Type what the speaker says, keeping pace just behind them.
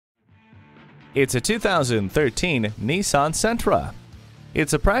It's a 2013 Nissan Sentra.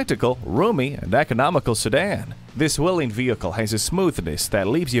 It's a practical, roomy, and economical sedan. This willing vehicle has a smoothness that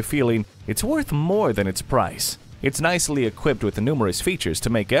leaves you feeling it's worth more than its price. It's nicely equipped with numerous features to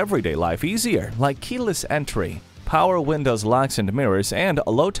make everyday life easier, like keyless entry, power windows, locks and mirrors, and a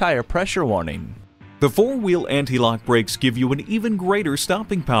low tire pressure warning. The four-wheel anti-lock brakes give you an even greater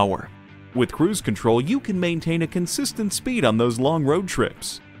stopping power. With cruise control, you can maintain a consistent speed on those long road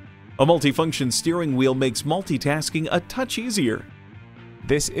trips. A multifunction steering wheel makes multitasking a touch easier.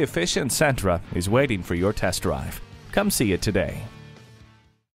 This efficient Sentra is waiting for your test drive. Come see it today.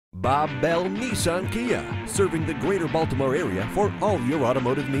 Bell Nissan Kia, serving the greater Baltimore area for all your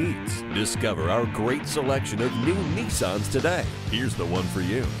automotive needs. Discover our great selection of new Nissans today. Here's the one for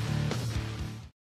you.